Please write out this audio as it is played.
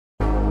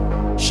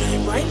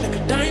bright like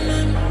a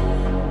diamond.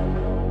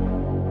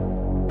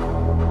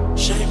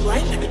 Shine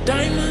bright like a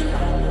diamond.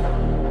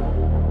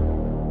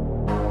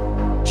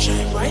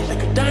 Shine bright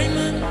like a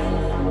diamond.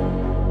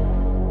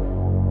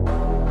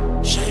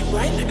 Shine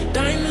bright like a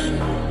diamond.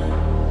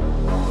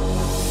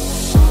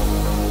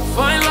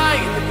 Fine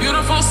light in the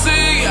beautiful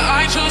sea.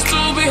 I chose to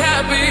be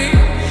happy.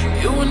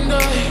 You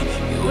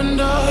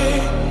and I,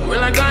 we're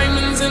like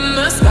diamonds in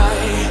the sky.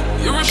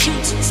 You're a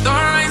shooting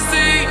star I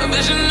see, a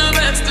vision of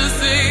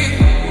ecstasy.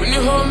 When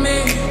you hold me,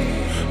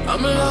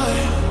 I'm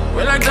alive.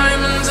 We're like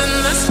diamonds in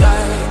the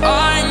sky.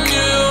 I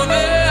knew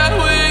that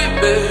we'd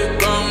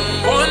become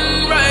one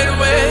right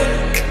away.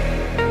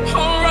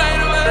 Oh,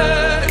 right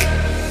away.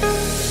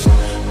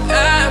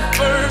 At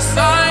first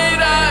sight,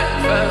 I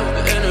felt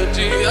the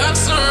energy of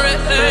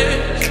surrender.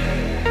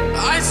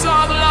 I saw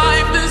the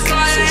light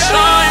inside you.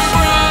 Shine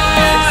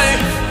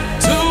bright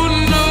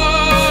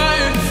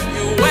tonight.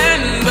 You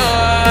and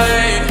I,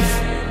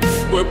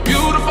 we're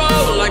beautiful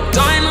like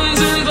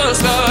diamonds in the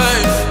sky.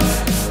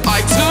 I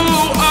too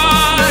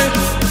are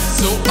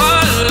so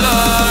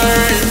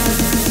alive.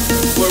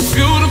 We're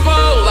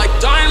beautiful like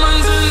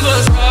diamonds in the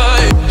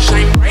sky.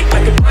 Shine bright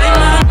like a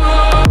diamond.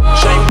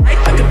 Shine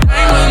bright like a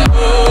diamond.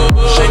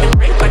 Shine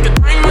bright like a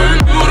diamond.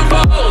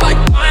 Beautiful like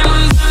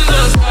diamonds in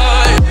the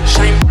sky.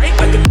 Shine bright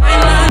like a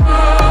diamond.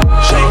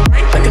 Shine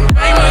bright like a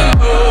diamond.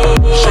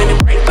 Shine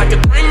bright like a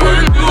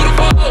diamond.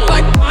 Beautiful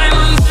like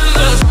diamonds in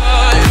the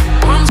sky.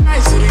 Palms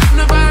rise to the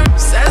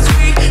universe as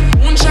we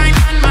moonshine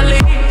on my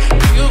lane.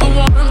 Feel the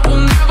warmth,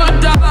 we'll never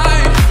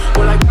die.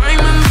 We're like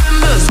diamonds in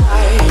the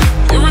sky.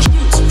 You're a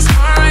shooting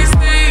star I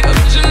see, a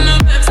vision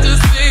of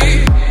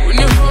ecstasy. When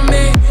you hold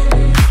me,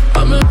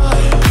 I'm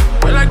alive.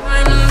 We're like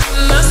diamonds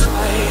in the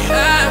sky.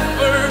 At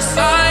first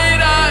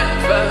sight, I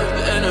felt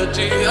the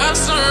energy of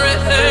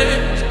surrender.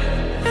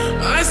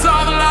 I saw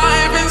the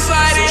life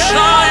inside you.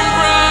 Shine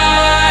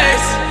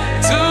bright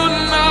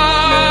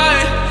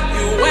tonight.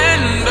 You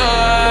and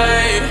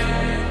I,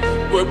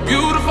 we're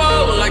beautiful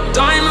like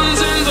diamonds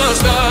in the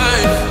sky.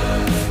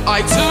 I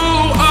too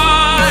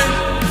are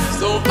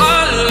so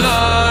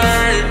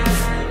alive.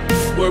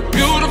 We're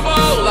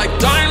beautiful like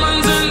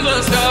diamonds in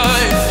the sky.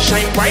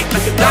 Shine bright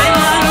like a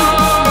diamond.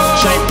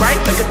 Shine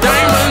bright like a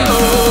diamond.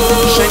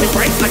 Shining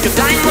bright like a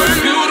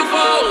diamond.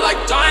 Beautiful like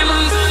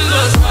diamonds in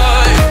the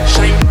sky.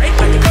 Shine bright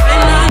like a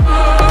diamond.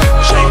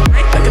 Shine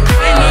bright like a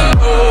diamond.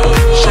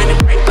 Shining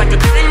bright like a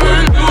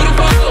diamond.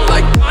 Beautiful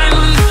like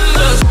diamonds in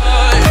the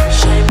sky.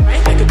 Shine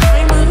bright like a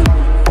diamond.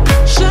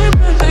 Shine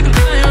bright like a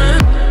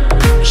diamond.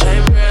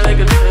 Shine bright like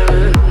a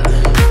diamond.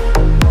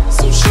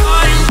 So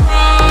shine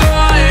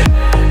bright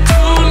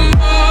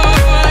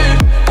tonight.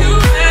 You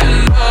and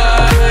I,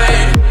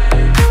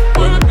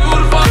 we're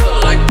beautiful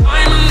like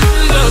diamonds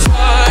in the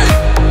sky.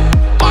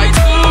 I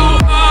too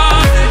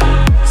are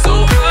so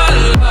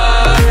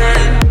alive.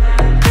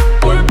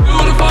 We're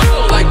beautiful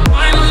like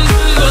diamonds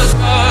in the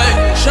sky.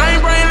 Shine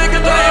bright like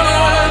a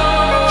diamond.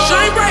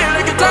 Shine bright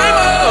like a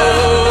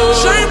diamond.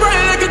 Shine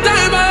bright like a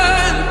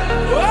diamond.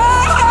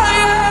 Oh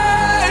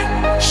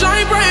yeah.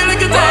 Shine bright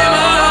like a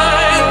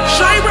diamond.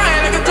 Shine bright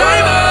like a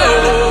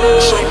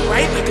diamond. Shine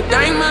bright like a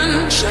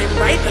diamond. Shine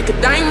bright like a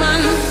diamond.